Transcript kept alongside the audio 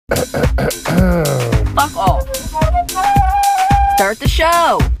Fuck off. Start the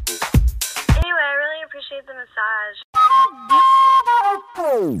show. Anyway, I really appreciate the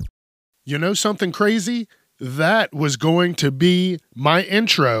massage. You know something crazy? That was going to be my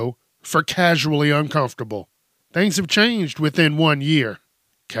intro for Casually Uncomfortable. Things have changed within 1 year.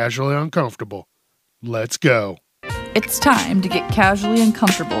 Casually Uncomfortable. Let's go. It's time to get casually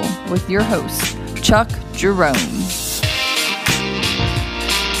uncomfortable with your host, Chuck Jerome.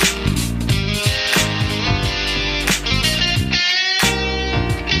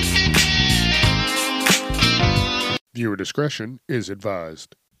 Viewer discretion is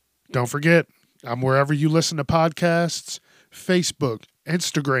advised. Don't forget, I'm wherever you listen to podcasts, Facebook,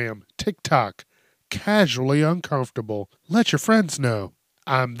 Instagram, TikTok, Casually Uncomfortable. Let your friends know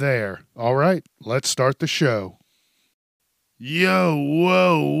I'm there. All right, let's start the show. Yo,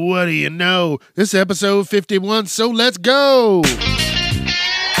 whoa, what do you know? This is episode 51, so let's go! Fuck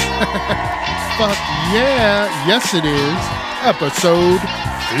yeah, yes it is. Episode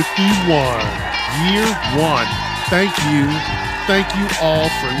 51, year 1. Thank you all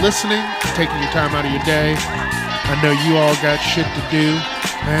for listening, taking your time out of your day. I know you all got shit to do,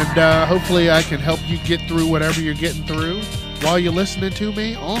 and hopefully I can help you get through whatever you're getting through while you're listening to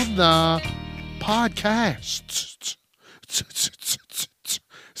me on the podcast.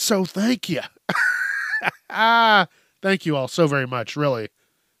 So thank you. Thank you all so very much, really.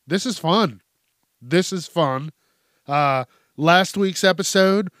 This is fun. Last week's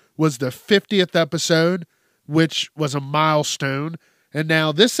episode was the 50th episode, which was a milestone. And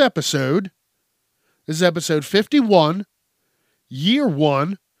now this is episode 51, year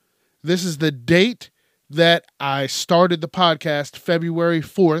 1. This is the date that I started the podcast, February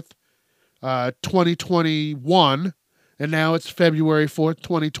 4th, 2021. And now it's February 4th,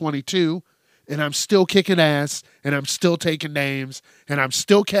 2022. And I'm still kicking ass, and I'm still taking names, and I'm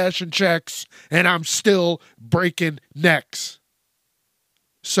still cashing checks, and I'm still breaking necks.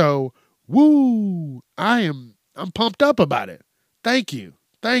 So, woo, I'm pumped up about it. Thank you.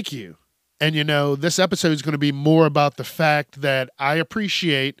 And you know, this episode is going to be more about the fact that I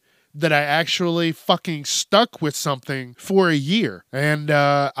appreciate that I actually fucking stuck with something for a year. And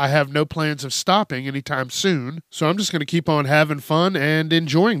I have no plans of stopping anytime soon. So I'm just going to keep on having fun and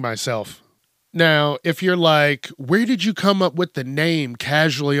enjoying myself. Now, if you're like, where did you come up with the name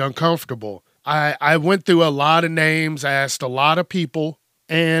Casually Uncomfortable? I went through a lot of names. I asked a lot of people.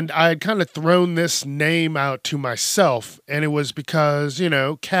 And I had kind of thrown this name out to myself. And it was because,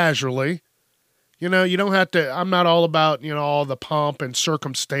 casually. You don't have to, I'm not all about, all the pomp and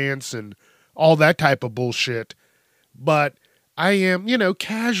circumstance and all that type of bullshit. But I am,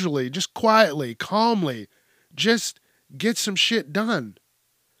 casually, just quietly, calmly, just get some shit done.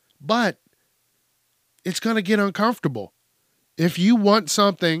 But it's going to get uncomfortable. If you want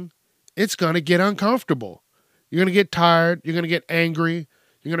something, it's going to get uncomfortable. You're going to get tired. You're going to get angry.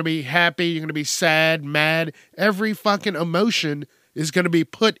 You're going to be happy. You're going to be sad, mad. Every fucking emotion is going to be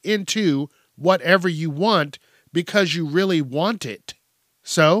put into whatever you want because you really want it.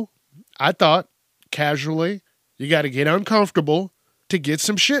 So I thought, casually, you got to get uncomfortable to get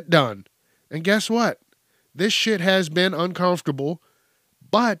some shit done. And guess what? This shit has been uncomfortable,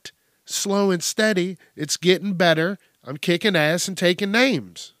 but slow and steady, it's getting better. I'm kicking ass and taking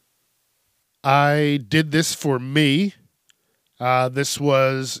names. I did this for me. This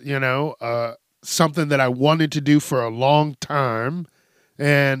was, something that I wanted to do for a long time.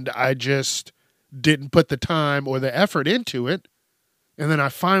 And I just didn't put the time or the effort into it. And then I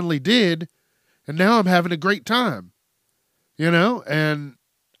finally did. And now I'm having a great time. And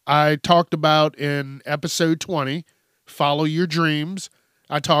I talked about in episode 20, follow your dreams.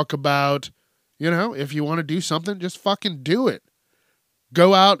 I talk about, if you want to do something, just fucking do it.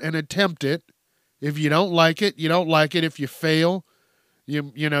 Go out and attempt it. If you don't like it, you don't like it. If you fail,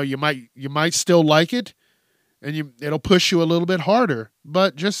 you might still like it. And it'll push you a little bit harder,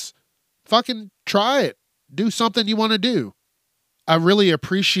 but just fucking try it. Do something you want to do. I really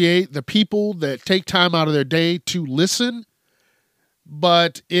appreciate the people that take time out of their day to listen.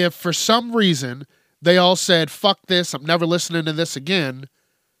 But if for some reason they all said, fuck this, I'm never listening to this again,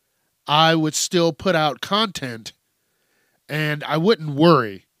 I would still put out content and I wouldn't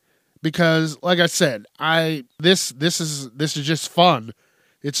worry because like I said, this is just fun.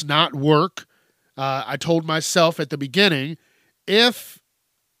 It's not work. I told myself at the beginning, if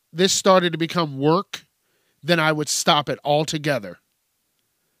this started to become work, then I would stop it altogether.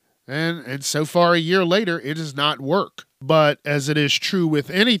 And so far a year later, it is not work. But as it is true with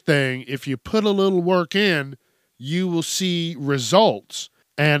anything, if you put a little work in, you will see results.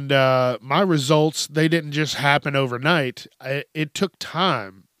 And my results, they didn't just happen overnight. It took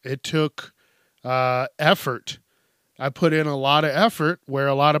time. It took effort. I put in a lot of effort where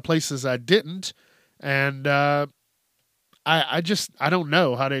a lot of places I didn't. And I don't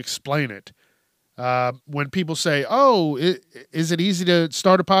know how to explain it. When people say, oh, is it easy to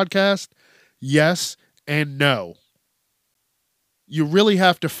start a podcast? Yes and no. You really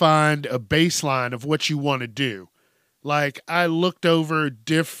have to find a baseline of what you want to do. Like, I looked over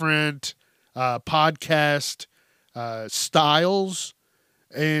different podcast styles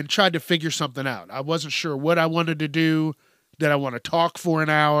and tried to figure something out. I wasn't sure what I wanted to do. Did I want to talk for an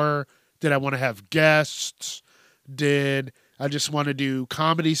hour? Did I want to have guests? Did I just want to do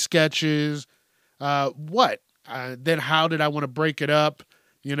comedy sketches? What? Then how did I want to break it up,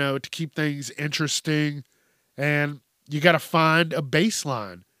 to keep things interesting? And you got to find a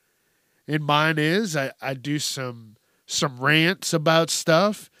baseline. And mine is I do some rants about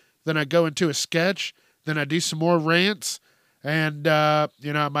stuff. Then I go into a sketch. Then I do some more rants. And, I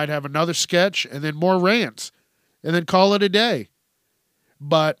might have another sketch and then more rants. And then call it a day.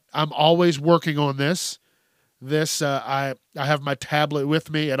 But I'm always working on this. I have my tablet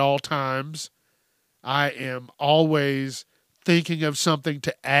with me at all times. I am always thinking of something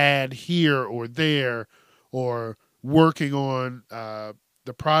to add here or there, or working on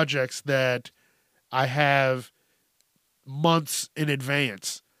the projects that I have months in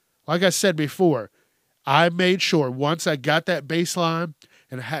advance. Like I said before, I made sure once I got that baseline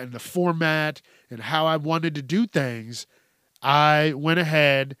and had the format and how I wanted to do things, I went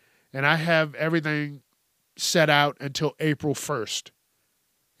ahead and I have everything set out until April 1st.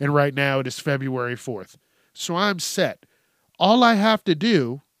 And right now it is February 4th. So I'm set. All I have to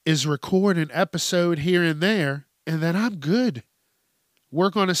do is record an episode here and there, and then I'm good.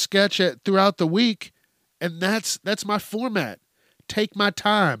 Work on a sketch throughout the week, and that's my format. Take my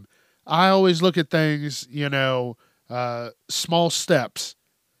time. I always look at things, small steps.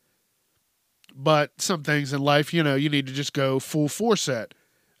 But some things in life, you need to just go full force at.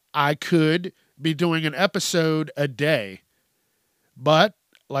 I could be doing an episode a day. But,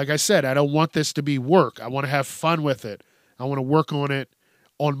 like I said, I don't want this to be work. I want to have fun with it. I want to work on it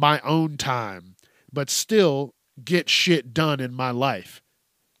on my own time, but still get shit done in my life.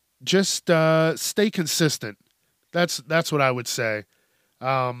 Just stay consistent. That's what I would say.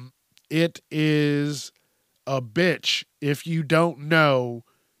 It is a bitch if you don't know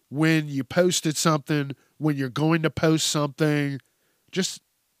when you posted something, when you're going to post something. Just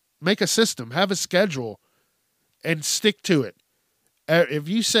make a system, have a schedule, and stick to it. If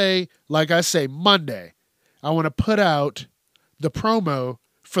you say, like I say, Monday, I want to put out the promo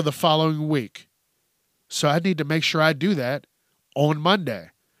for the following week. So I need to make sure I do that on Monday.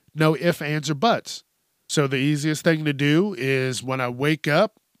 No ifs, ands, or buts. So the easiest thing to do is when I wake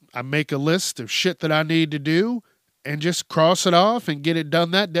up, I make a list of shit that I need to do and just cross it off and get it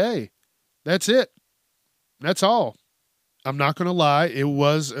done that day. That's it. That's all. I'm not going to lie. It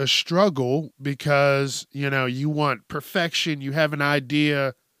was a struggle because, you want perfection. You have an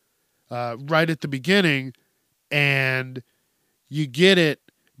idea right at the beginning and you get it,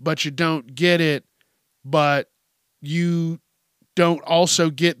 but you don't get it. But you don't also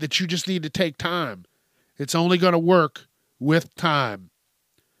get that you just need to take time. It's only going to work with time.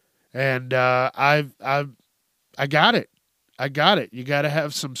 And I got it. I got it. You got to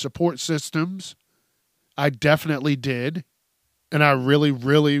have some support systems. I definitely did. And I really,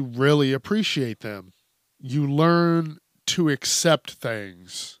 really, really appreciate them. You learn to accept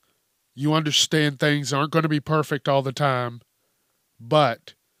things. You understand things aren't going to be perfect all the time,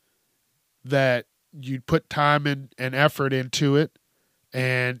 but that you put time and effort into it,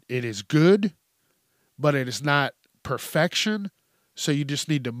 and it is good, but it is not perfection. So you just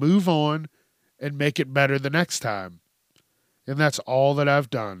need to move on and make it better the next time. And that's all that I've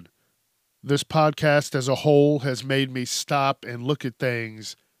done. This podcast as a whole has made me stop and look at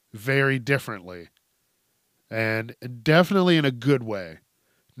things very differently. And definitely in a good way.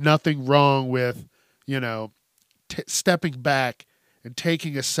 Nothing wrong with, stepping back and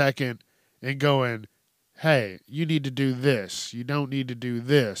taking a second and going, hey, you need to do this. You don't need to do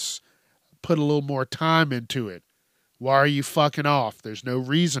this. Put a little more time into it. Why are you fucking off? There's no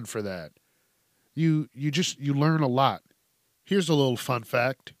reason for that. You learn a lot. Here's a little fun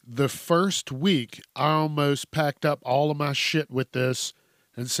fact. The first week, I almost packed up all of my shit with this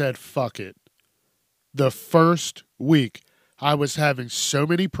and said, fuck it. The first week, I was having so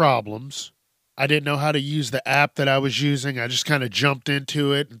many problems. I didn't know how to use the app that I was using. I just kind of jumped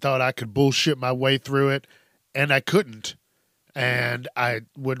into it and thought I could bullshit my way through it, and I couldn't. And I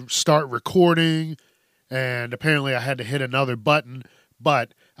would start recording, and apparently I had to hit another button,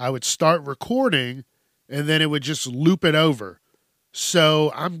 but I would start recording, and then it would just loop it over.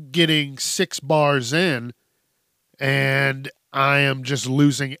 So I'm getting 6 bars in and I am just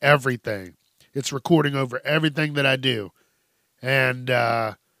losing everything. It's recording over everything that I do. And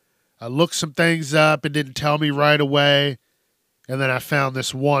I looked some things up. It didn't tell me right away. And then I found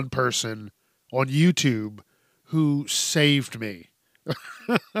this one person on YouTube who saved me.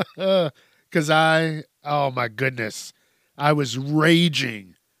 Because oh my goodness, I was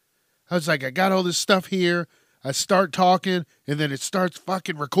raging. I was like, I got all this stuff here. I start talking, and then it starts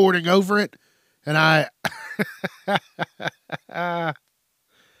fucking recording over it. And after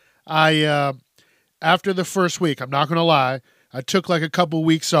the first week, I'm not going to lie, I took like a couple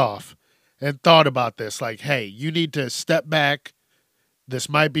weeks off and thought about this. Like, hey, you need to step back. This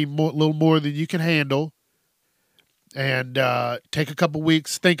might be a little more than you can handle. And take a couple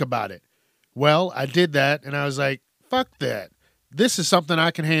weeks, think about it. Well, I did that, and I was like, fuck that. This is something I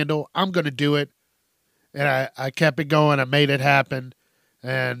can handle. I'm going to do it. And I kept it going. I made it happen.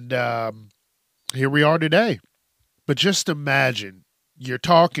 And here we are today. But just imagine, you're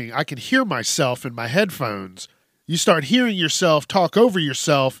talking. I can hear myself in my headphones. You start hearing yourself talk over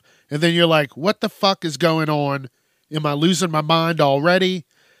yourself, and then you're like, what the fuck is going on? Am I losing my mind already?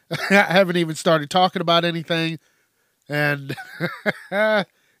 I haven't even started talking about anything. And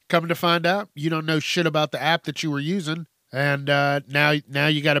coming to find out, you don't know shit about the app that you were using. And now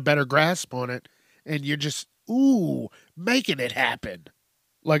you got a better grasp on it. And you're just, making it happen.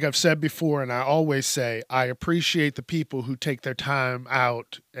 Like I've said before, and I always say, I appreciate the people who take their time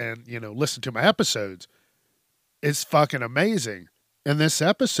out and, listen to my episodes. It's fucking amazing. And this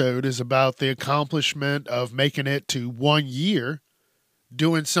episode is about the accomplishment of making it to 1 year,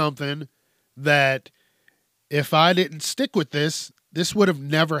 doing something that if I didn't stick with this would have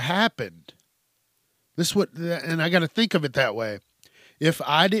never happened. And I got to think of it that way. If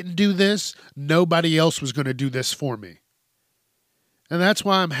I didn't do this, nobody else was going to do this for me. And that's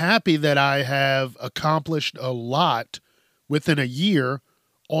why I'm happy that I have accomplished a lot within a year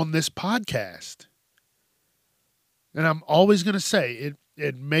on this podcast. And I'm always going to say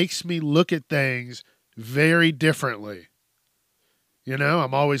it makes me look at things very differently.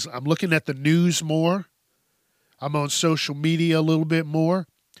 I'm looking at the news more. I'm on social media a little bit more.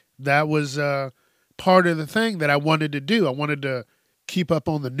 That was part of the thing that I wanted to do. I wanted to keep up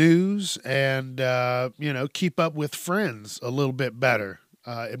on the news and, keep up with friends a little bit better.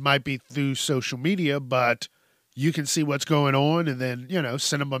 It might be through social media, but you can see what's going on and then,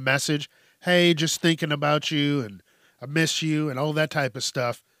 send them a message. Hey, just thinking about you and I miss you and all that type of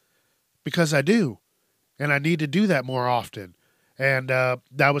stuff, because I do. And I need to do that more often. And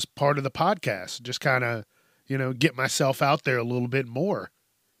that was part of the podcast. Just kind of, get myself out there a little bit more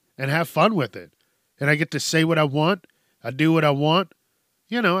and have fun with it. And I get to say what I want. I do what I want.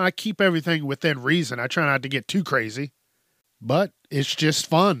 I keep everything within reason. I try not to get too crazy. But it's just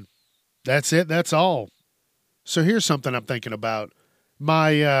fun. That's it. That's all. So here's something I'm thinking about.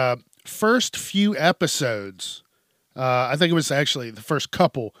 My first few episodes, I think it was actually the first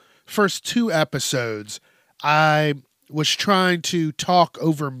 2 episodes, I was trying to talk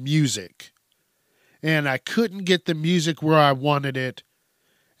over music. And I couldn't get the music where I wanted it.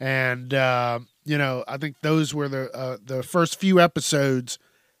 And, I think those were the first few episodes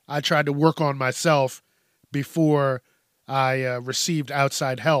I tried to work on myself before I received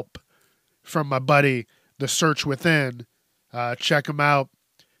outside help from my buddy, The Search Within. Check him out.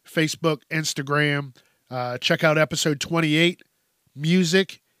 Facebook, Instagram. Check out episode 28.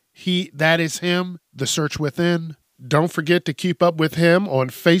 Music. That is him, The Search Within. Don't forget to keep up with him on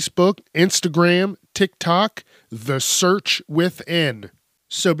Facebook, Instagram, TikTok, The Search Within.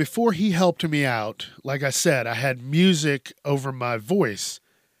 So before he helped me out, like I said, I had music over my voice,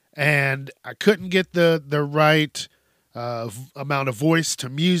 and I couldn't get the right amount of voice to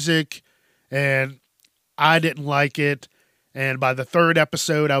music, and I didn't like it. And by the 3rd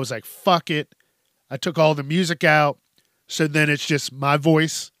episode, I was like, fuck it. I took all the music out, so then it's just my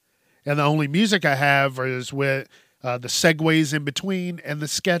voice, and the only music I have is with the segues in between and the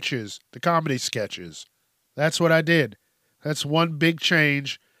sketches, the comedy sketches. That's what I did. That's one big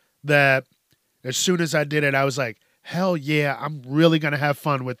change that as soon as I did it, I was like, hell yeah, I'm really going to have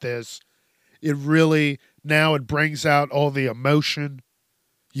fun with this. Now it brings out all the emotion.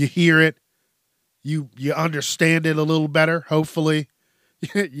 You hear it. You understand it a little better, hopefully.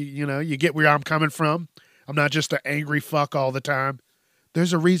 you get where I'm coming from. I'm not just an angry fuck all the time.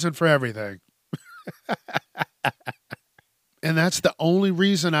 There's a reason for everything. And that's the only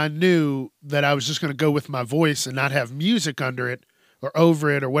reason I knew that I was just going to go with my voice and not have music under it or over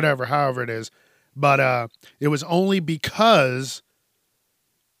it or whatever, however it is. But it was only because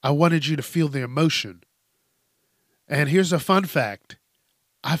I wanted you to feel the emotion. And here's a fun fact.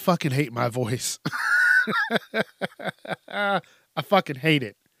 I fucking hate my voice. I fucking hate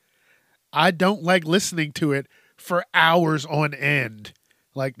it. I don't like listening to it for hours on end.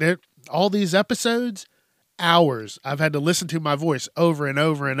 Like all these episodes, hours. I've had to listen to my voice over and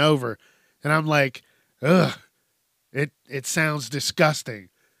over and over. And I'm like, ugh, it sounds disgusting.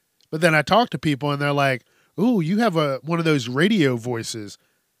 But then I talk to people and they're like, ooh, you have one of those radio voices.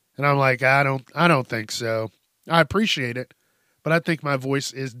 And I'm like, I don't think so. I appreciate it, but I think my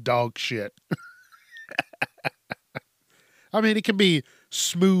voice is dog shit. I mean, it can be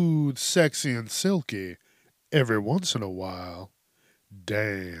smooth, sexy, and silky every once in a while.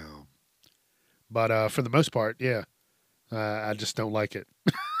 Damn. But for the most part, yeah, I just don't like it.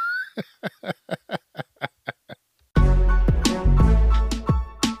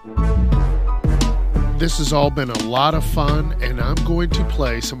 This has all been a lot of fun, and I'm going to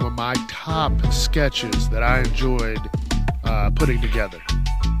play some of my top sketches that I enjoyed putting together.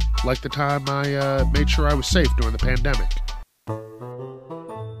 Like the time I made sure I was safe during the pandemic.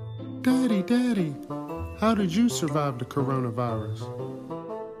 Daddy, how did you survive the coronavirus?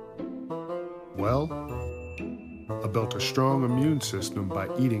 Well, I built a strong immune system by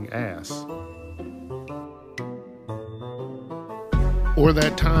eating ass. Or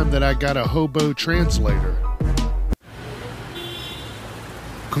that time that I got a hobo translator.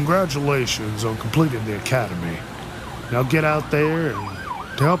 Congratulations on completing the academy. Now get out there and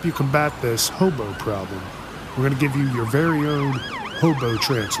to help you combat this hobo problem, we're going to give you your very own hobo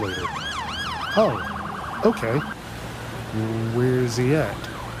translator. Oh, okay. Where's he at?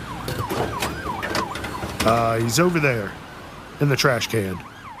 He's over there, in the trash can.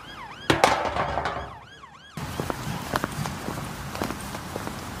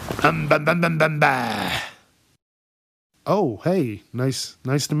 Oh, hey, nice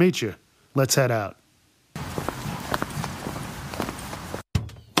to meet you. Let's head out.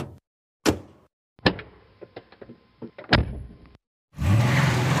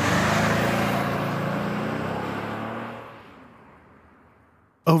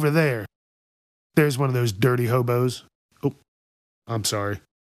 Over there. There's one of those dirty hobos. Oh, I'm sorry.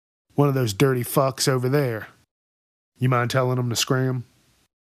 One of those dirty fucks over there. You mind telling them to scram?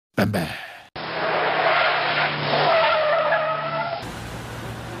 Bam bam.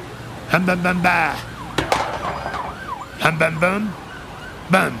 Hum bam bam ba. Hum bam bam.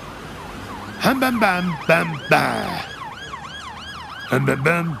 Bam. Hum bam bam bam ba. Hum bam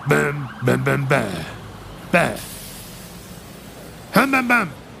bam bam bam bam ba. Ba. Hum bam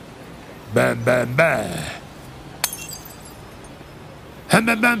bam. Bam bam ba. Hum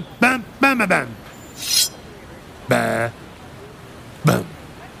bam bam bam bam bam bam. Ba. Bam.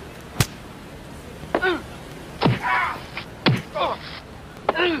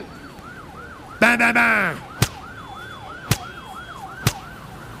 Bam bam bam.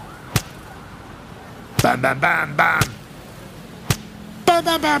 Bam bam bam bam. Bam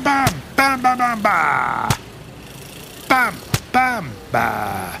bam bam bam. Bam bam bam ba. Bam bam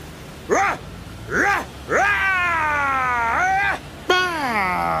ba. Rah rah rah. Ba.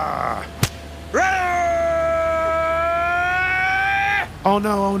 Oh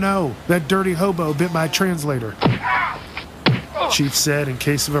no, that dirty hobo bit my translator. Chief said in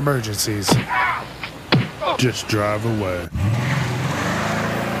case of emergencies, just drive away.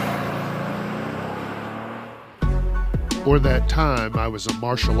 Or that time I was a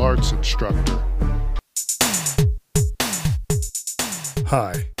martial arts instructor.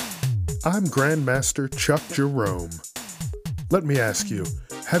 Hi, I'm Grandmaster Chuck Jerome. Let me ask you,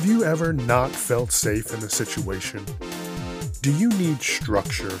 have you ever not felt safe in a situation? Do you need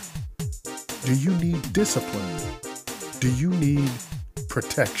structure? Do you need discipline? Do you need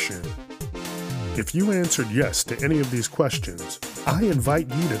protection? If you answered yes to any of these questions, I invite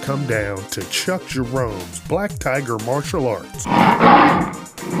you to come down to Chuck Jerome's Black Tiger Martial Arts,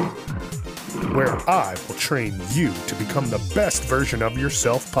 where I will train you to become the best version of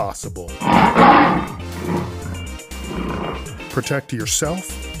yourself possible. Protect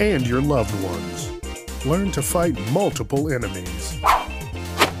yourself and your loved ones. Learn to fight multiple enemies.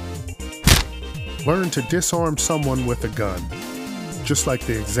 Learn to disarm someone with a gun, just like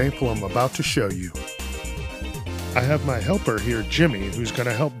the example I'm about to show you. I have my helper here, Jimmy, who's going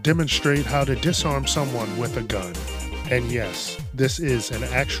to help demonstrate how to disarm someone with a gun. And yes, this is an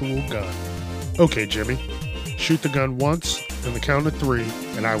actual gun. Okay, Jimmy, shoot the gun once on the count of 3,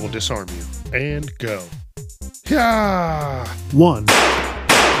 and I will disarm you. And go. Yeah. 1.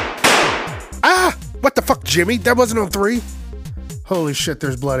 Ah! What the fuck, Jimmy? That wasn't on 3. Holy shit,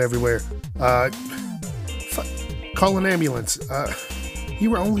 there's blood everywhere. Call an ambulance. You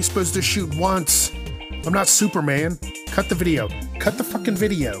were only supposed to shoot once. I'm not Superman. Cut the video. Cut the fucking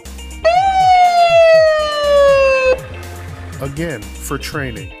video. Again, for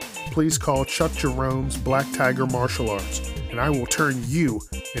training, please call Chuck Jerome's Black Tiger Martial Arts, and I will turn you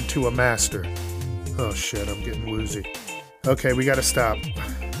into a master. Oh shit, I'm getting woozy. Okay, we gotta stop.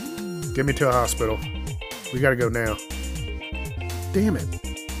 Get me to a hospital. We gotta go now. Damn it.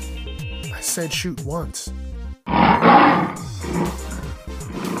 I said shoot once.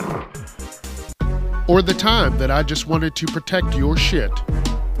 Or the time that I just wanted to protect your shit.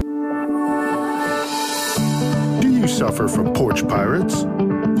 Do you suffer from porch pirates?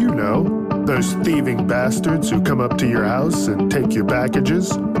 You know, those thieving bastards who come up to your house and take your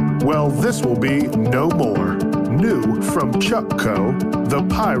packages? Well, this will be no more. New from Chuckco, The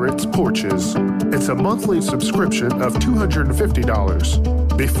Pirates Porches. It's a monthly subscription of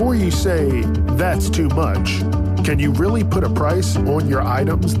 $250. Before you say, that's too much, can you really put a price on your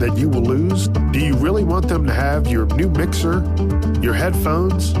items that you will lose? Do you really want them to have your new mixer, your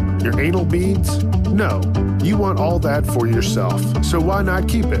headphones, your anal beads? No, you want all that for yourself. So why not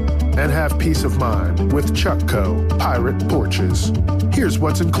keep it and have peace of mind with Chuckco Pirate Porches? Here's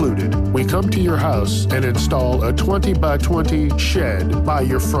what's included. We come to your house and install a 20 by 20 shed by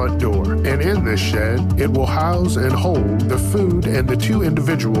your front door. And in this shed, it will house and hold the food and the 2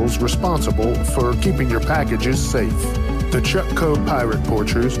 individuals responsible for keeping your packages safe. The Chuckco Pirate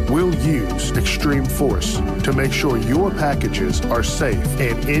Porchers will use extreme force to make sure your packages are safe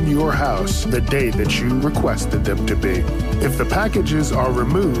and in your house the day that you requested them to be. If the packages are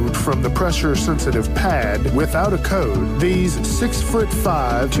removed from the pressure-sensitive pad without a code, these 6'5",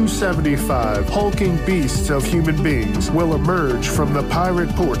 275 hulking beasts of human beings will emerge from the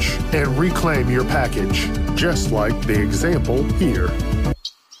pirate porch and reclaim your package, just like the example here.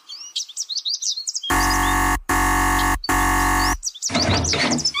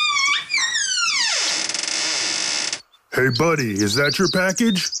 Hey buddy, is that your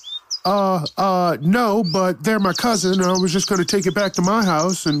package? No, but they're my cousin. I was just gonna take it back to my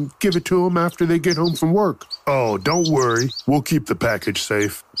house and give it to them after they get home from work. Oh, don't worry. We'll keep the package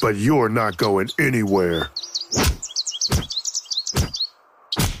safe, but you're not going anywhere.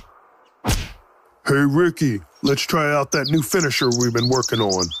 Hey Ricky, let's try out that new finisher we've been working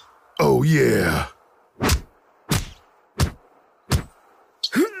on. Oh yeah.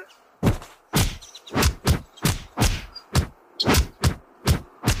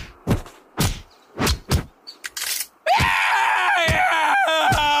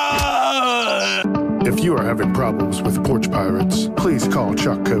 If you are having problems with porch pirates, please call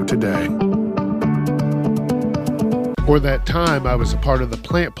Chuckco today. Or that time I was a part of the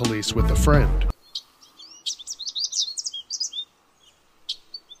plant police with a friend.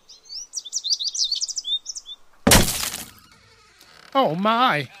 Oh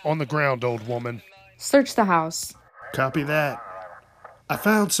my! On the ground, old woman. Search the house. Copy that. I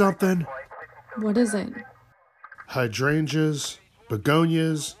found something. What is it? Hydrangeas,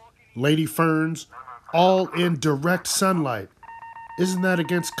 begonias, lady ferns, all in direct sunlight. Isn't that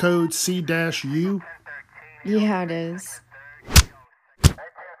against code C-U? Yeah, it is.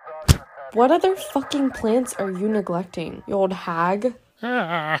 What other fucking plants are you neglecting, you old hag?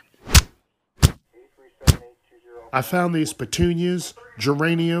 I found these petunias,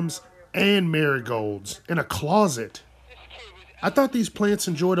 geraniums, and marigolds in a closet. I thought these plants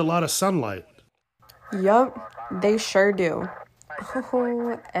enjoyed a lot of sunlight. Yup, they sure do.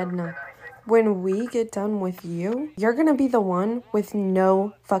 Oh, Edna, when we get done with you, you're gonna be the one with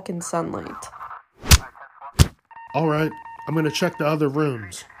no fucking sunlight. Alright, I'm gonna check the other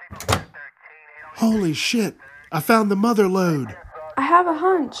rooms. Holy shit, I found the mother lode. I have a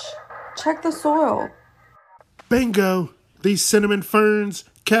hunch. Check the soil. Bingo! These cinnamon ferns,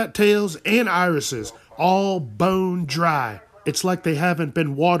 cattails, and irises, all bone dry. It's like they haven't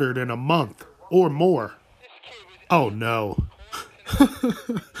been watered in a month or more. Oh no.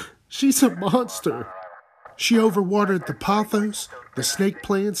 She's a monster. She overwatered the pothos, the snake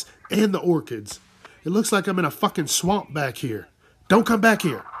plants, and the orchids. It looks like I'm in a fucking swamp back here. Don't come back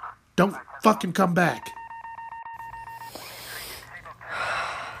here. Don't fucking come back.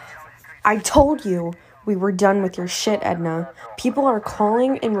 I told you we were done with your shit, Edna. People are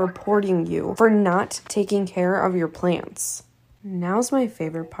calling and reporting you for not taking care of your plants. Now's my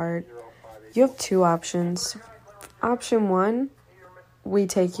favorite part. You have 2 options. Option 1, we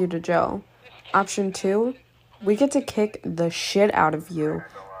take you to jail. Option 2, we get to kick the shit out of you.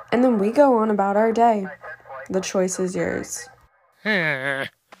 And then we go on about our day. The choice is yours.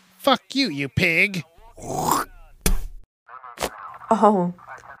 Fuck you, you pig. Oh,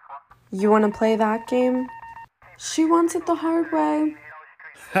 you want to play that game? She wants it the hard way.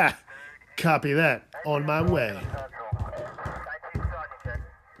 Ha! Copy that. on my way.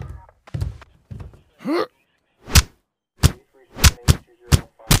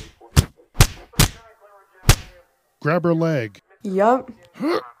 Grab her leg. Yup.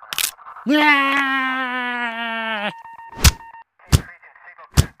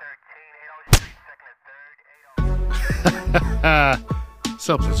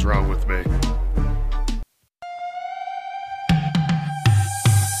 Something's wrong with me.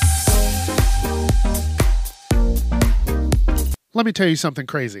 Let me tell you something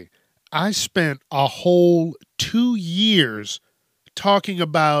crazy. I spent a whole 2 years talking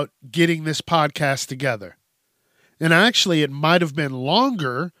about getting this podcast together. And actually, it might have been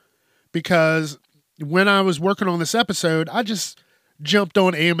longer because when I was working on this episode, I just jumped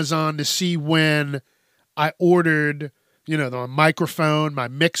on Amazon to see when I ordered, the microphone, my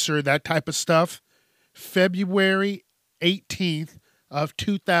mixer, that type of stuff. February 18th of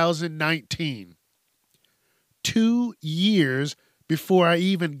 2019. 2 years before I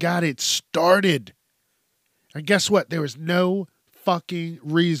even got it started. And guess what? There was no fucking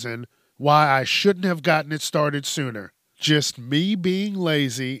reason why I shouldn't have gotten it started sooner. Just me being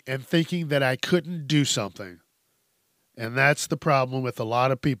lazy and thinking that I couldn't do something. And that's the problem with a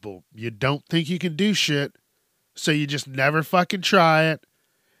lot of people. You don't think you can do shit, so you just never fucking try it.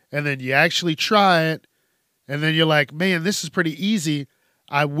 And then you actually try it, and then you're like, man, this is pretty easy.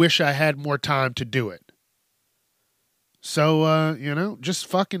 I wish I had more time to do it. So, just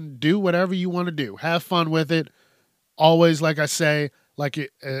fucking do whatever you want to do. Have fun with it. Always, like I say,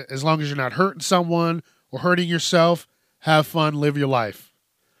 as long as you're not hurting someone or hurting yourself, have fun, live your life.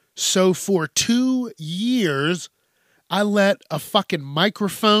 So for 2 years, I let a fucking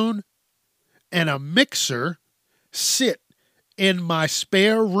microphone and a mixer sit in my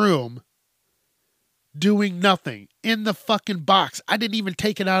spare room doing nothing in the fucking box. I didn't even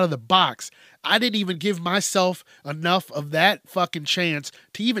take it out of the box. I didn't even give myself enough of that fucking chance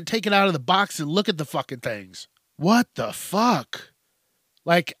to even take it out of the box and look at the fucking things. What the fuck?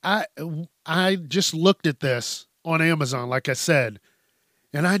 I just looked at this on Amazon, like I said,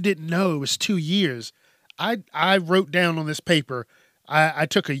 and I didn't know it was 2 years. I wrote down on this paper, I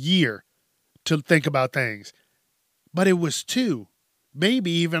took a year to think about things, but it was 2,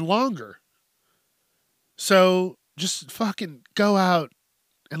 maybe even longer. So just fucking go out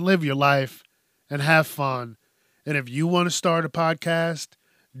and live your life and have fun. And if you want to start a podcast,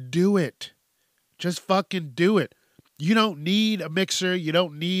 do it. Just fucking do it. You don't need a mixer. You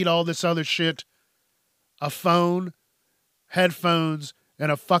don't need all this other shit. A phone, headphones,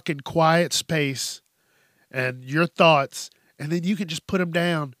 and a fucking quiet space and your thoughts. And then you can just put them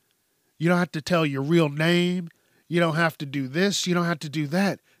down. You don't have to tell your real name. You don't have to do this. You don't have to do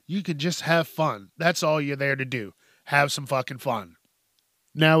that. You can just have fun. That's all you're there to do. Have some fucking fun.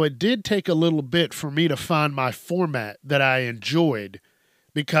 Now, it did take a little bit for me to find my format that I enjoyed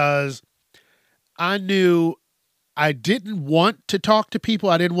because I knew I didn't want to talk to people.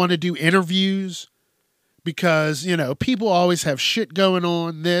 I didn't want to do interviews because, people always have shit going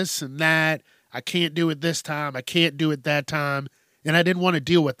on, this and that. I can't do it this time. I can't do it that time. And I didn't want to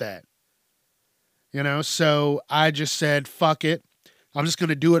deal with that. So I just said, fuck it. I'm just going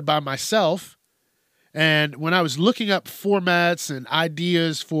to do it by myself. And when I was looking up formats and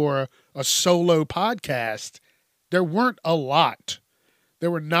ideas for a solo podcast, there weren't a lot.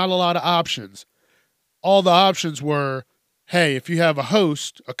 There were not a lot of options. All the options were, hey, if you have a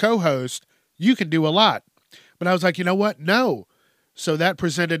host, a co-host, you can do a lot. But I was like, you know what? No. So that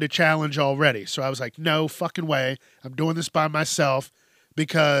presented a challenge already. So I was like, no fucking way. I'm doing this by myself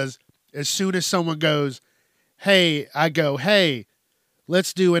because as soon as someone goes, hey, I go, hey,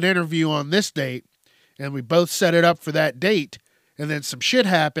 let's do an interview on this date. And we both set it up for that date. And then some shit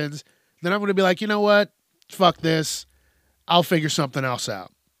happens. Then I'm going to be like, you know what? Fuck this. I'll figure something else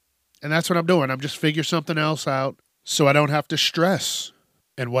out. And that's what I'm doing. I'm just figure something else out so I don't have to stress.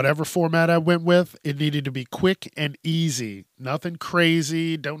 And whatever format I went with, it needed to be quick and easy. Nothing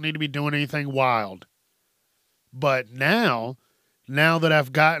crazy. Don't need to be doing anything wild. But now that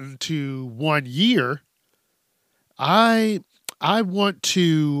I've gotten to 1 year, I want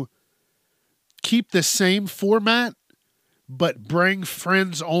to keep the same format, but bring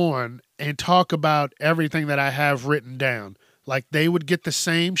friends on and talk about everything that I have written down. Like they would get the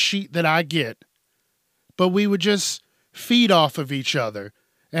same sheet that I get, but we would just feed off of each other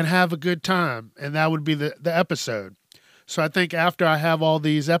and have a good time. And that would be the episode. So I think after I have all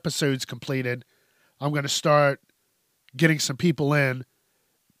these episodes completed, I'm going to start getting some people in,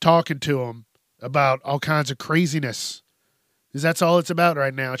 talking to them about all kinds of craziness. Because that's all it's about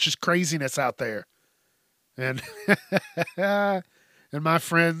right now. It's just craziness out there. And and my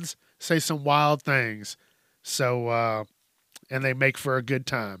friends say some wild things. So, and they make for a good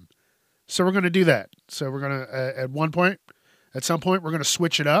time. So we're going to do that. So we're going to, at some point, we're going to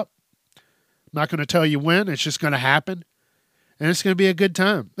switch it up. I'm not going to tell you when. It's just going to happen. And it's going to be a good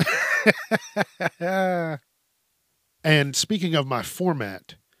time. And speaking of my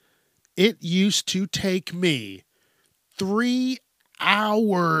format, it used to take me 3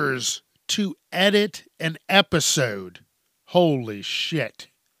 hours to edit an episode. Holy shit.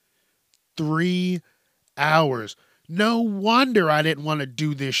 3 hours. No wonder I didn't want to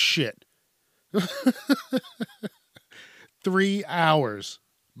do this shit. 3 hours.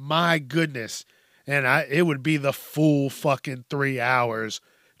 My goodness. And it would be the full fucking 3 hours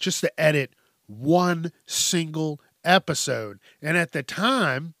just to edit one single episode. And at the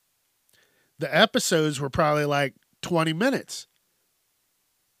time, the episodes were probably like 20 minutes.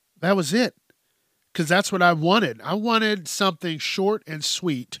 That was it. Because that's what I wanted. I wanted something short and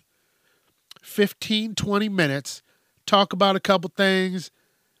sweet. 15, 20 minutes. Talk about a couple things.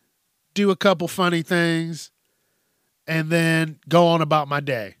 Do a couple funny things. And then go on about my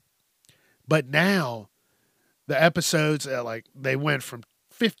day. But now, the episodes, they went from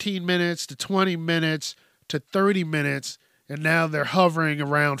 15 minutes to 20 minutes to 30 minutes. And now they're hovering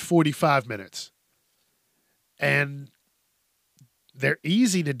around 45 minutes. And they're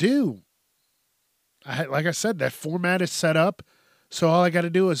easy to do. Like I said, that format is set up. So all I got to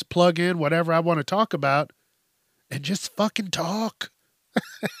do is plug in whatever I want to talk about and just fucking talk.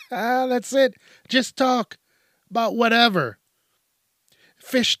 That's it. Just talk about whatever.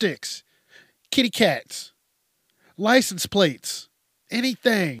 Fish sticks, kitty cats, license plates,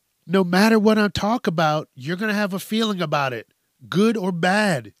 anything. No matter what I talk about, you're going to have a feeling about it, good or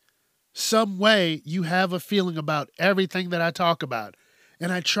bad. Some way you have a feeling about everything that I talk about.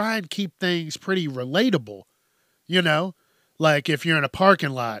 And I try and keep things pretty relatable, you know? Like if you're in a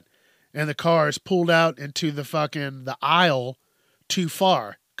parking lot and the car is pulled out into the aisle too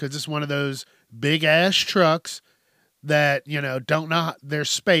far because it's one of those big ass trucks that, don't know their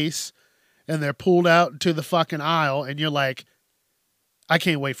space and they're pulled out into the fucking aisle and you're like, I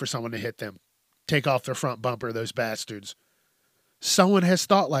can't wait for someone to hit them. Take off their front bumper, those bastards. Someone has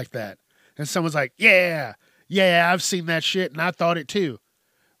thought like that. And someone's like, yeah, I've seen that shit and I thought it too.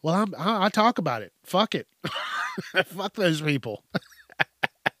 Well, I talk about it. Fuck it. Fuck those people.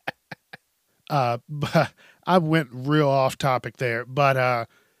 But I went real off topic there. But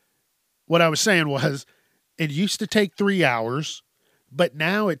what I was saying was it used to take 3 hours, but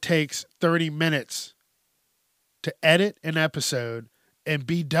now it takes 30 minutes to edit an episode and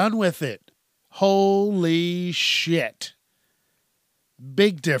be done with it. Holy shit.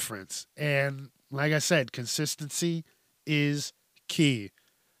 Big difference. And like I said, consistency is key.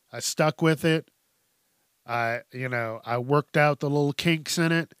 I stuck with it. I worked out the little kinks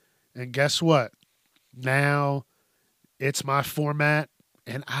in it. And guess what? Now it's my format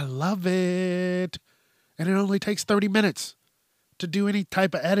and I love it. And it only takes 30 minutes to do any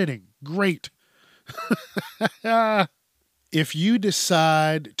type of editing. Great. If you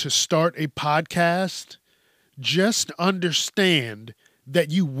decide to start a podcast, just understand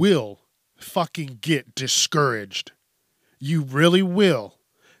that you will fucking get discouraged. You really will.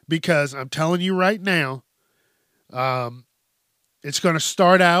 Because I'm telling you right now, it's going to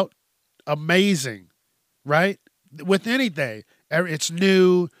start out amazing, right? With anything. It's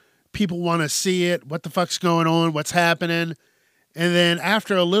new. People want to see it. What the fuck's going on? What's happening? And then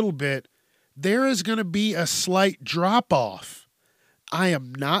after a little bit, there is going to be a slight drop off. I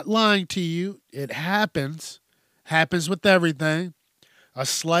am not lying to you. It happens. Happens with everything. A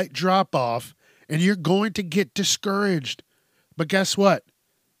slight drop off. And you're going to get discouraged. But guess what?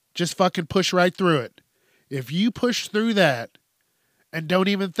 Just fucking push right through it. If you push through that and don't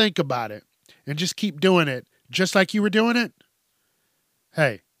even think about it and just keep doing it just like you were doing it,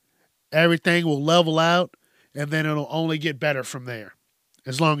 hey, everything will level out and then it'll only get better from there.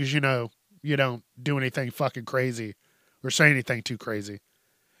 As long as you don't do anything fucking crazy or say anything too crazy.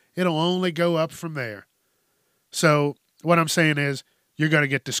 It'll only go up from there. So what I'm saying is you're going to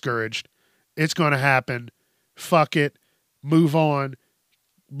get discouraged. It's going to happen. Fuck it. Move on.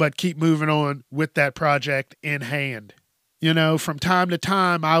 But keep moving on with that project in hand. From time to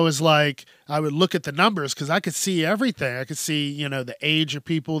time, I would look at the numbers because I could see everything. I could see, the age of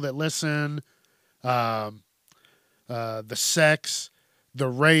people that listen, the sex, the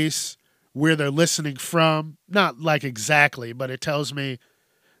race, where they're listening from. Not like exactly, but it tells me,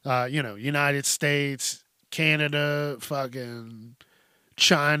 United States, Canada, fucking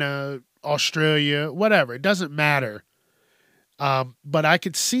China, Australia, whatever. It doesn't matter. But I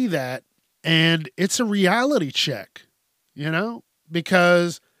could see that, and it's a reality check,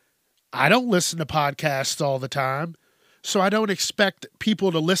 because I don't listen to podcasts all the time, so I don't expect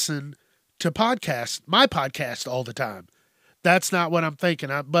people to listen to my podcast all the time. That's not what I'm thinking.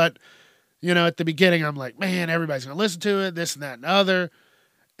 But, you know, at the beginning, I'm like, man, everybody's going to listen to it, this and that and other.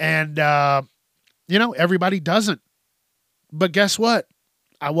 And, you know, everybody doesn't. But guess what?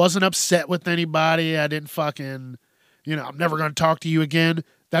 I wasn't upset with anybody. I didn't fucking, you know, I'm never going to talk to you again.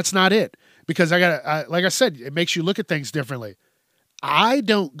 That's not it. Because like I said, it makes you look at things differently. I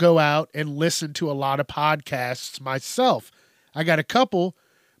don't go out and listen to a lot of podcasts myself. I got a couple,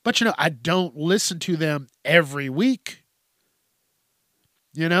 but, you know, I don't listen to them every week.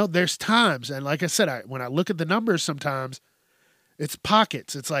 You know, there's times, and like I said, when I look at the numbers sometimes, it's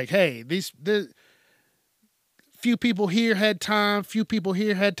pockets. It's like, hey, the few people here had time, few people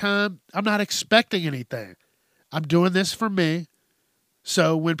here had time. I'm not expecting anything. I'm doing this for me.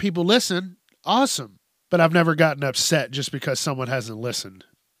 So when people listen, awesome. But I've never gotten upset just because someone hasn't listened.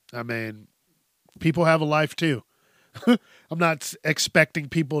 I mean, people have a life too. I'm not expecting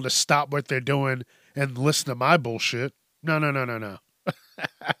people to stop what they're doing and listen to my bullshit. No.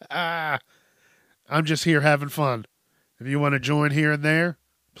 I'm just here having fun. If you want to join here and there,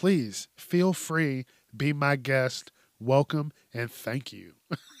 please feel free. Be my guest. Welcome and thank you.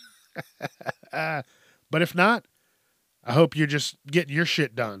 But if not, I hope you're just getting your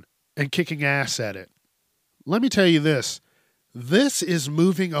shit done and kicking ass at it. Let me tell you this. This is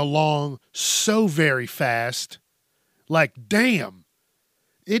moving along so very fast. Like, damn.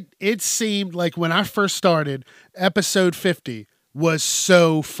 It seemed like when I first started, episode 50 was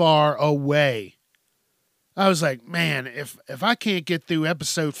so far away. I was like, man, if I can't get through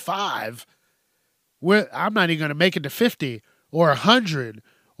episode 5, I'm not even going to make it to 50 or 100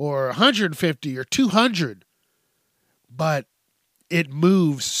 or 150 or 200. But it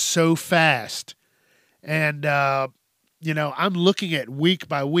moves so fast. And, you know, I'm looking at week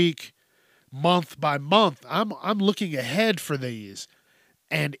by week, month by month. I'm looking ahead for these.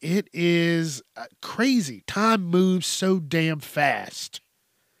 And it is crazy. Time moves so damn fast.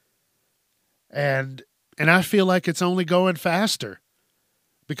 And I feel like it's only going faster.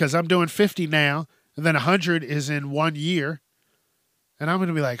 Because I'm doing 50 now, and then 100 is in 1 year. And I'm going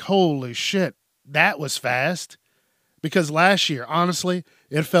to be like, holy shit, that was fast. Because last year, honestly,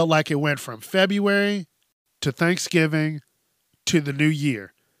 it felt like it went from February to Thanksgiving to the new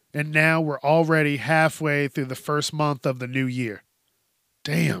year. And now we're already halfway through the first month of the new year.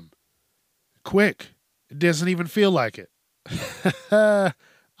 Damn. Quick. It doesn't even feel like it. I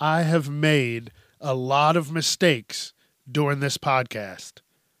have made a lot of mistakes during this podcast.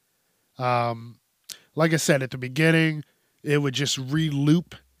 Like I said at the beginning, it would just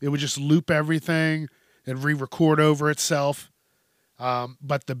re-loop. It would just loop everything and re-record over itself.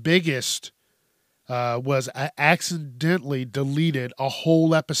 But the biggest was I accidentally deleted a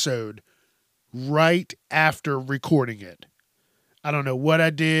whole episode right after recording it. I don't know what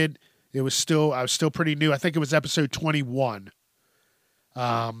I did. I was still pretty new. I think it was episode 21.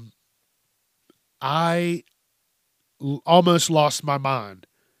 I almost lost my mind.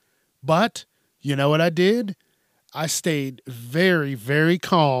 But you know what I did? I stayed very, very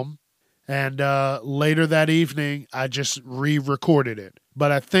calm. And later that evening, I just re-recorded it.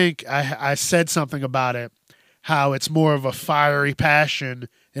 But I think I said something about it, how it's more of a fiery passion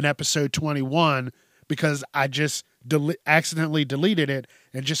in episode 21 because I just accidentally deleted it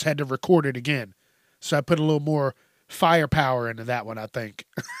and just had to record it again. So I put a little more firepower into that one, I think.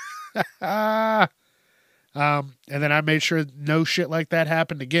 And then I made sure no shit like that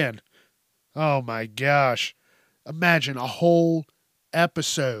happened again. Oh my gosh. Imagine a whole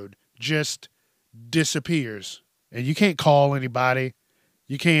episode just disappears. And you can't call anybody.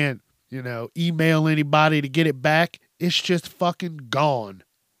 You can't, email anybody to get it back. It's just fucking gone.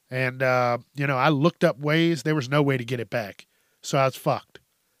 And, I looked up ways. There was no way to get it back. So I was fucked.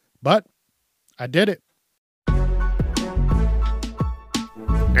 But I did it.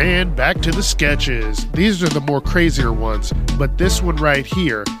 And back to the sketches. These are the more crazier ones. But this one right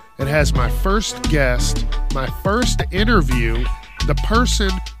here, it has my first guest, my first interview, the person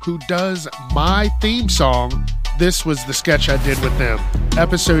who does my theme song. This was the sketch I did with them.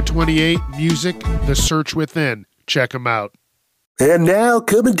 Episode 28, Music, The Search Within. Check them out. And now,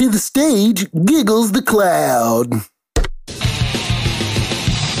 coming to the stage, Giggles the Cloud.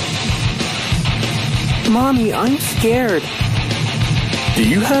 Mommy, I'm scared. Do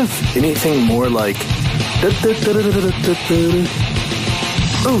you have anything more like...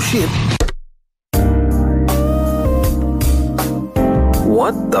 Oh, shit.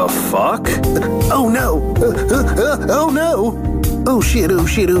 What the fuck? Oh, no. Oh, no. Oh, shit, oh,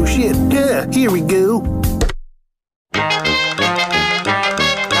 shit, oh, shit. Yeah, here we go.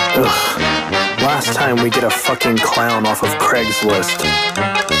 Ugh. time we get a fucking clown off of Craigslist.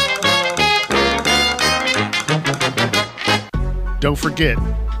 Don't forget,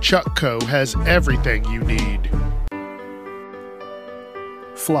 Chuckco has everything you need.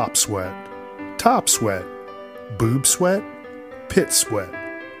 Flop sweat, top sweat, boob sweat, pit sweat.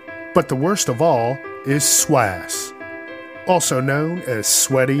 But the worst of all is SWAS, also known as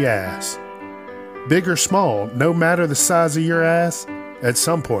sweaty ass. Big or small, no matter the size of your ass, at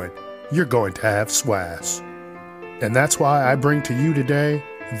some point, you're going to have SWAS. And that's why I bring to you today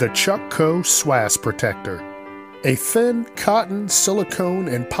the Chuckco SWAS Protector. A thin cotton, silicone,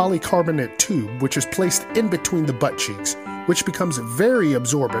 and polycarbonate tube which is placed in between the butt cheeks, which becomes very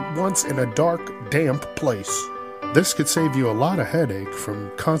absorbent once in a dark, damp place. This could save you a lot of headache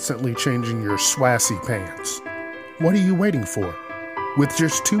from constantly changing your SWASy pants. What are you waiting for? With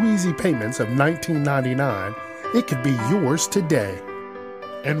just 2 easy payments of $19.99, it could be yours today.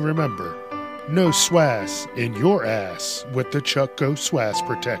 And remember, no SWAS in your ass with the Chuckco SWAS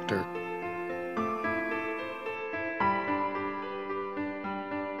Protector.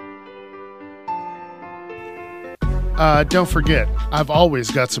 Don't forget, I've always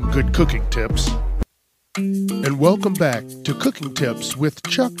got some good cooking tips. And welcome back to Cooking Tips with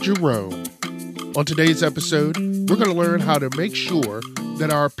Chuck Jerome. On today's episode, we're going to learn how to make sure that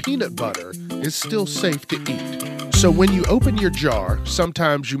our peanut butter is still safe to eat. So when you open your jar,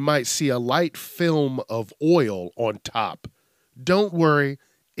 sometimes you might see a light film of oil on top. Don't worry,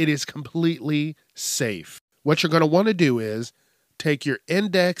 it is completely safe. What you're going to want to do is take your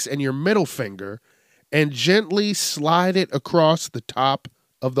index and your middle finger and gently slide it across the top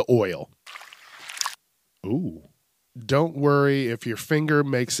of the oil. Ooh. Don't worry if your finger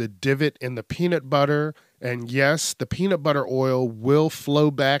makes a divot in the peanut butter, and yes, the peanut butter oil will flow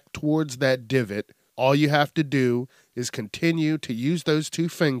back towards that divot. All you have to do is continue to use those 2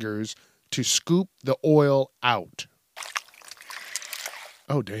 fingers to scoop the oil out.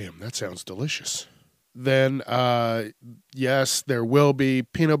 Oh, damn, that sounds delicious. Then, yes, there will be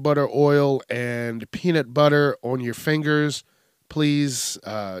peanut butter oil and peanut butter on your fingers. Please,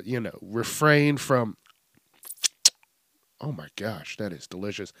 refrain from... Oh my gosh, that is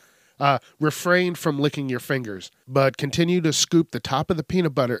delicious. Refrain from licking your fingers, but continue to scoop the top of the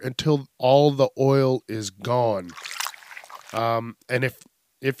peanut butter until all the oil is gone. And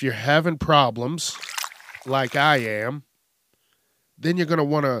if you're having problems, like I am, then you're going to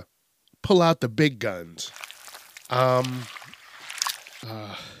want to pull out the big guns.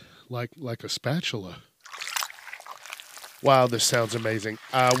 Like a spatula. Wow, this sounds amazing.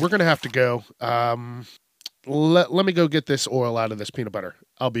 We're going to have to go. Let me go get this oil out of this peanut butter.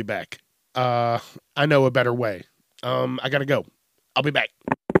 I'll be back. I know a better way. I gotta go. I'll be back.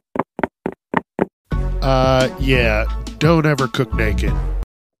 Yeah, don't ever cook naked.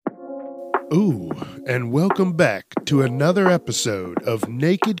 Ooh, and welcome back to another episode of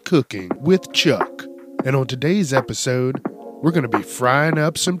Naked Cooking with Chuck. And on today's episode, we're gonna be frying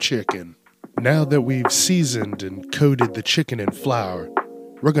up some chicken. Now that we've seasoned and coated the chicken in flour,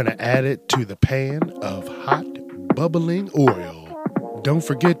 we're going to add it to the pan of hot, bubbling oil. Don't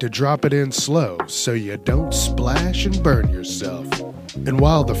forget to drop it in slow so you don't splash and burn yourself. And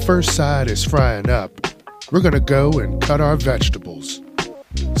while the first side is frying up, we're going to go and cut our vegetables.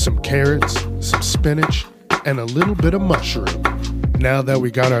 Some carrots, some spinach, and a little bit of mushroom. Now that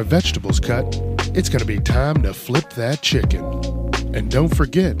we got our vegetables cut, it's going to be time to flip that chicken. And don't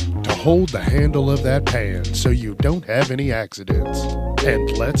forget to hold the handle of that pan so you don't have any accidents.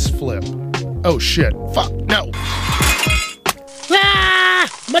 And let's flip. Oh shit, fuck, no. Ah!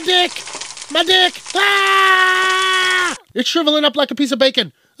 My dick! My dick! Ah! It's shriveling up like a piece of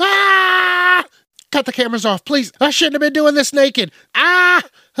bacon. Ah! Cut the cameras off, please. I shouldn't have been doing this naked. Ah!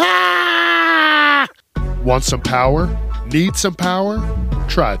 Ah! Want some power? Need some power?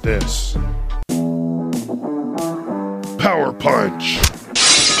 Try this. Power Punch.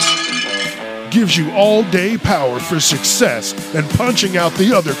 Gives you all-day power for success and punching out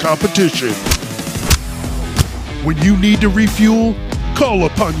the other competition. When you need to refuel, call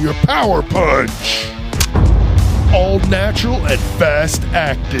upon your Power Punch. All natural and fast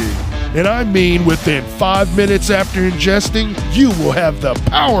acting. And I mean within 5 minutes after ingesting, you will have the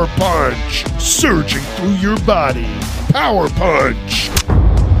Power Punch surging through your body. Power Punch.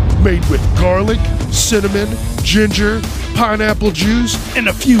 Made with garlic, cinnamon, ginger, pineapple juice, and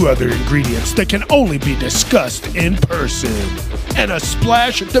a few other ingredients that can only be discussed in person. And a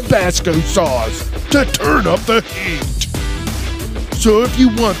splash of Tabasco sauce to turn up the heat. So if you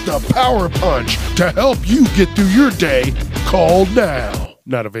want the Power Punch to help you get through your day, call now.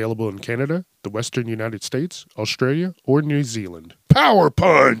 Not available in Canada, the Western United States, Australia, or New Zealand. Power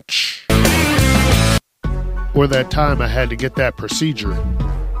Punch! Or that time I had to get that procedure.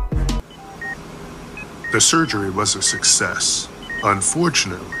 The surgery was a success.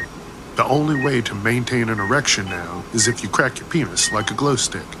 Unfortunately, the only way to maintain an erection now is if you crack your penis like a glow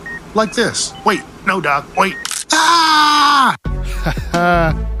stick. Like this. Wait, no, Doc, wait. Ah!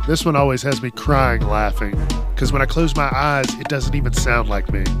 This one always has me crying laughing, because when I close my eyes, it doesn't even sound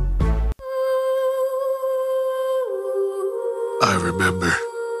like me. I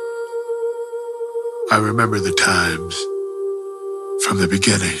remember the times from the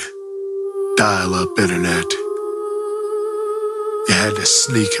beginning. Dial-up internet. You had to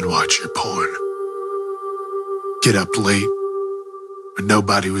sneak and watch your porn. Get up late when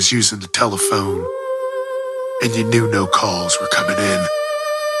nobody was using the telephone and you knew no calls were coming in.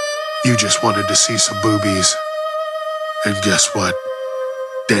 You just wanted to see some boobies. And guess what?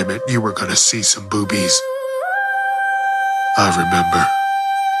 Damn it, you were gonna see some boobies. I remember.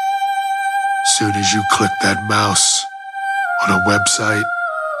 Soon as you clicked that mouse on a website,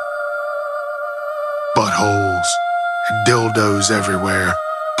 buttholes and dildos everywhere,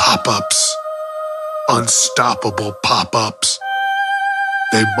 pop-ups, unstoppable pop-ups.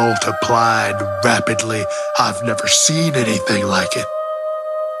 They multiplied rapidly. I've never seen anything like it.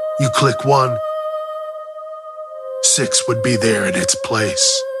 You click one, 6 would be there in its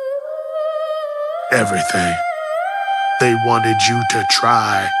place. Everything. They wanted you to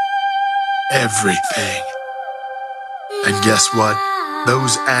try everything. And guess what?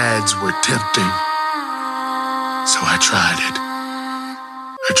 Those ads were tempting. So I tried it.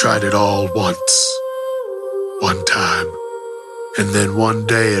 I tried it all once. One time. And then one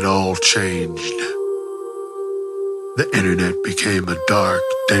day it all changed. The internet became a dark,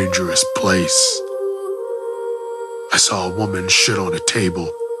 dangerous place. I saw a woman shit on a table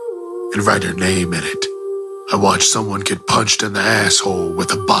and write her name in it. I watched someone get punched in the asshole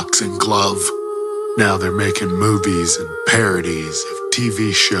with a boxing glove. Now they're making movies and parodies of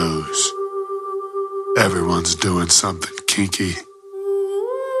TV shows. Everyone's doing something kinky.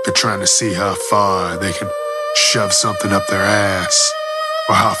 They're trying to see how far they can shove something up their ass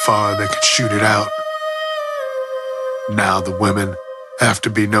or how far they can shoot it out. Now the women have to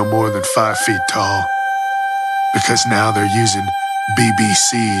be no more than 5 feet tall because now they're using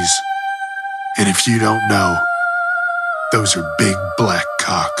BBCs. And if you don't know, those are big black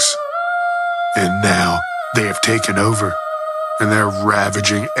cocks. And now they have taken over and they're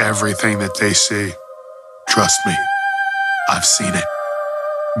ravaging everything that they see. Trust me, I've seen it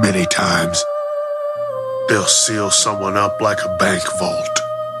many times. They'll seal someone up like a bank vault.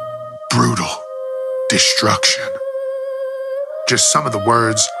 Brutal. Destruction. Just some of the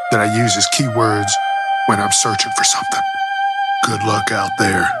words that I use as keywords when I'm searching for something. Good luck out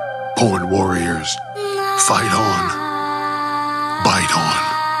there, porn warriors. Fight on. Bite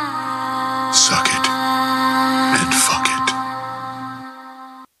on. Suck it. And fuck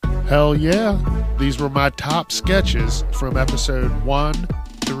it. Hell yeah. These were my top sketches from episode 1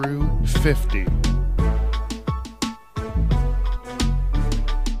 through 50.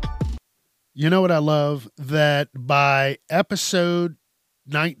 You know what I love? That by episode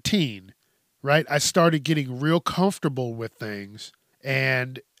 19, right, I started getting real comfortable with things,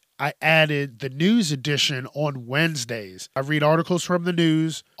 and I added the news edition on Wednesdays. I read articles from the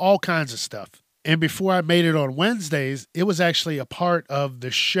news, all kinds of stuff. And before I made it on Wednesdays, it was actually a part of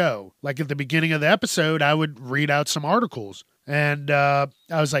the show. Like at the beginning of the episode, I would read out some articles. And I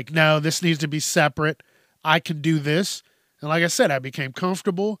was like, no, this needs to be separate. I can do this. And like I said, I became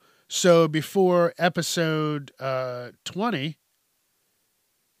comfortable. So before episode 20,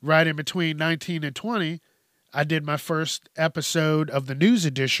 right in between 19 and 20, I did my first episode of the news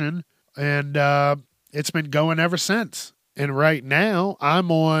edition, and it's been going ever since. And right now,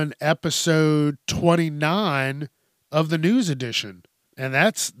 I'm on episode 29 of the news edition. And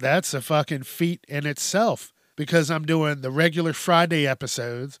that's a fucking feat in itself, because I'm doing the regular Friday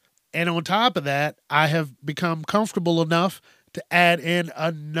episodes. And on top of that, I have become comfortable enough to add in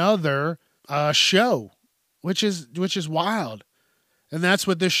another show, which is wild. And that's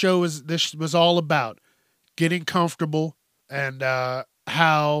what this was all about. Getting comfortable, and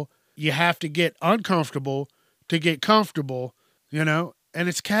how you have to get uncomfortable to get comfortable, you know, and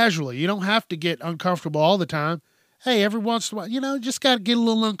it's casually. You don't have to get uncomfortable all the time. Hey, every once in a while, you know, just got to get a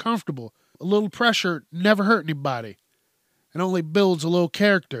little uncomfortable. A little pressure never hurt anybody. It only builds a little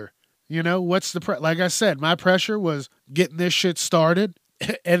character. You know, what's the like I said, my pressure was getting this shit started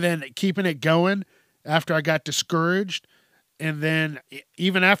and then keeping it going after I got discouraged. And then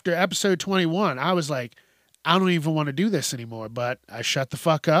even after episode 21, I was like, I don't even want to do this anymore. But I shut the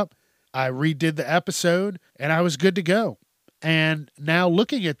fuck up. I redid the episode and I was good to go. And now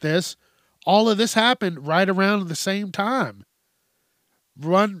looking at this, all of this happened right around the same time.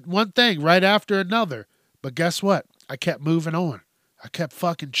 One thing right after another. But guess what? I kept moving on. I kept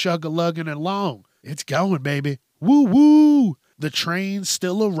fucking chug-a-lugging along. It's going, baby. Woo-woo! The train's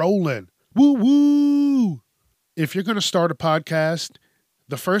still a-rolling. Woo-woo! If you're going to start a podcast,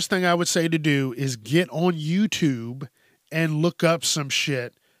 the first thing I would say to do is get on YouTube and look up some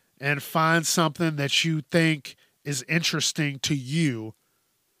shit and find something that you think is interesting to you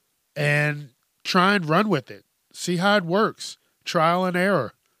and try and run with it. See how it works. Trial and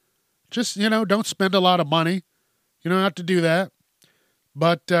error. Just, don't spend a lot of money. You don't have to do that.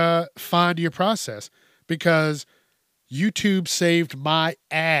 But find your process, because YouTube saved my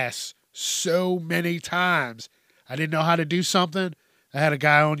ass so many times. I didn't know how to do something. I had a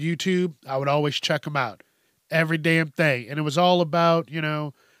guy on YouTube. I would always check him out. Every damn thing. And it was all about,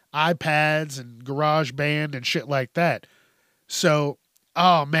 iPads and GarageBand and shit like that. So,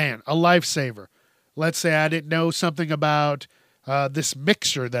 oh man, a lifesaver. Let's say I didn't know something about this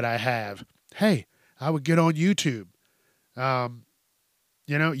mixer that I have. Hey, I would get on YouTube.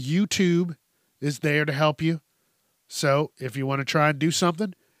 YouTube is there to help you. So if you want to try and do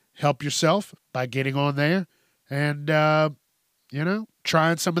something, help yourself by getting on there and,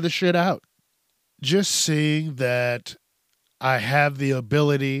 trying some of the shit out. Just seeing that I have the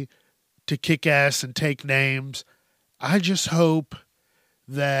ability to kick ass and take names, I just hope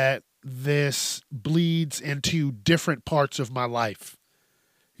that this bleeds into different parts of my life.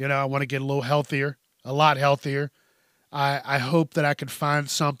 I want to get a little healthier, a lot healthier. I hope that I can find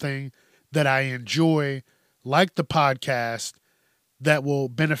something that I enjoy, like the podcast, that will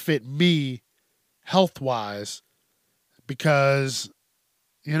benefit me health-wise, because,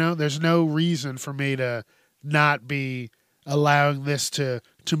 there's no reason for me to not be allowing this to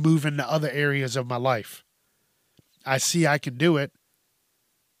move into other areas of my life. I see I can do it.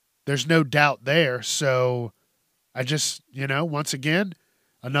 There's no doubt there. So I just, once again,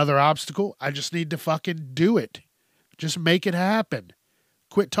 another obstacle. I just need to fucking do it. Just make it happen.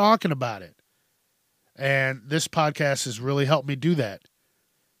 Quit talking about it. And this podcast has really helped me do that.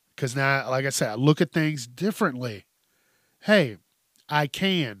 Because now, like I said, I look at things differently. Hey, I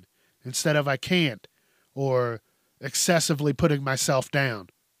can instead of I can't. Or excessively putting myself down.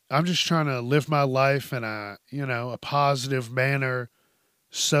 I'm just trying to live my life in a positive manner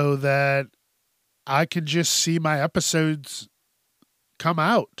so that I can just see my episodes come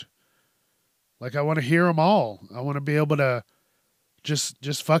out. Like, I want to hear them all. I want to be able to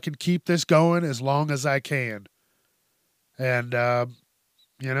just fucking keep this going as long as I can. And,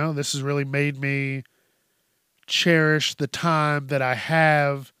 this has really made me cherish the time that I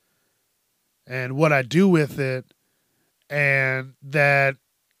have and what I do with it, and that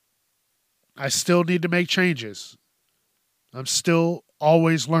I still need to make changes. I'm still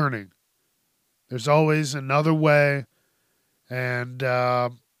always learning. There's always another way. And, I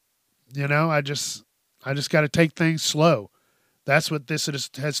just got to take things slow. That's what this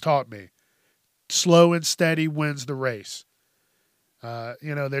has taught me. Slow and steady wins the race.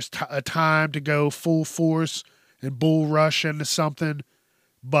 There's a time to go full force and bull rush into something.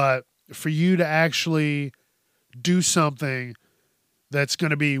 But for you to actually do something that's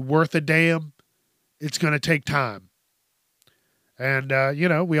going to be worth a damn, it's going to take time. And,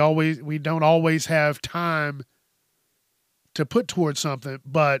 we don't always have time to put towards something,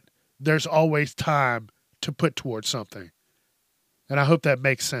 but there's always time to put towards something. And I hope that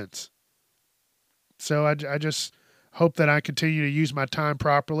makes sense. So I just hope that I continue to use my time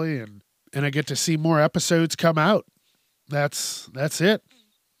properly and I get to see more episodes come out. That's it.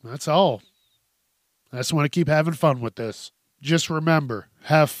 That's all. I just want to keep having fun with this. Just remember,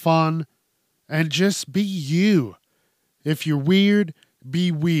 have fun and just be you. If you're weird,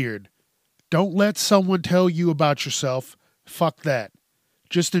 be weird. Don't let someone tell you about yourself. Fuck that.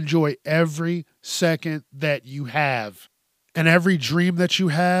 Just enjoy every second that you have. And every dream that you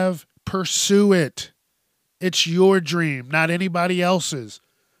have, pursue it. It's your dream, not anybody else's.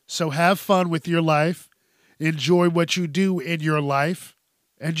 So have fun with your life. Enjoy what you do in your life.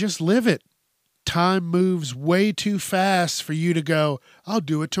 And just live it. Time moves way too fast for you to go, I'll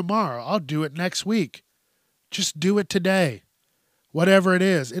do it tomorrow. I'll do it next week. Just do it today. Whatever it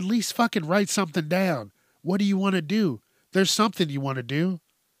is, at least fucking write something down. What do you want to do? There's something you want to do.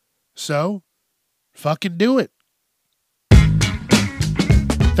 So, fucking do it.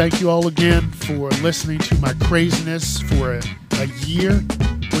 Thank you all again for listening to my craziness for a year,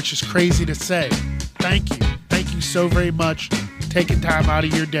 which is crazy to say. Thank you. Thank you so very much taking time out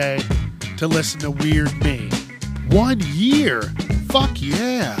of your day to listen to Weird Me. 1 year. Fuck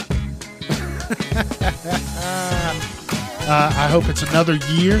yeah. I hope it's another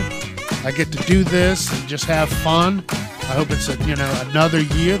year I get to do this and just have fun. I hope it's another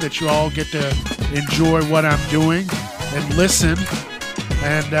year that you all get to enjoy what I'm doing and listen.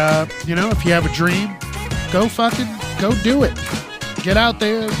 And if you have a dream, go do it. Get out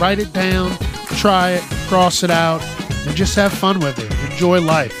there, write it down, try it, cross it out, and just have fun with it. Enjoy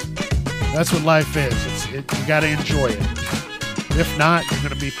life. That's what life is. You got to enjoy it. If not, you're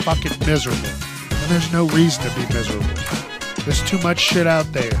going to be fucking miserable. And there's no reason to be miserable. There's too much shit out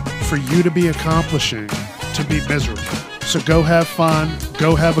there for you to be accomplishing to be miserable. So go have fun.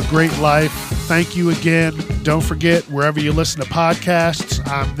 Go have a great life. Thank you again. Don't forget, wherever you listen to podcasts,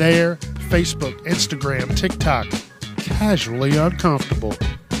 I'm there. Facebook, Instagram, TikTok. Casually Uncomfortable.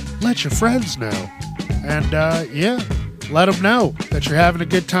 Let your friends know. And let them know that you're having a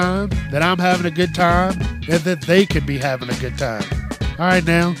good time, that I'm having a good time, and that they could be having a good time. All right,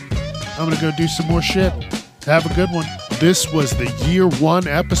 now, I'm going to go do some more shit. Have a good one. This was the year 1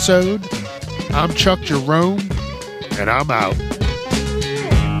 episode. I'm Chuck Jerome, and I'm out.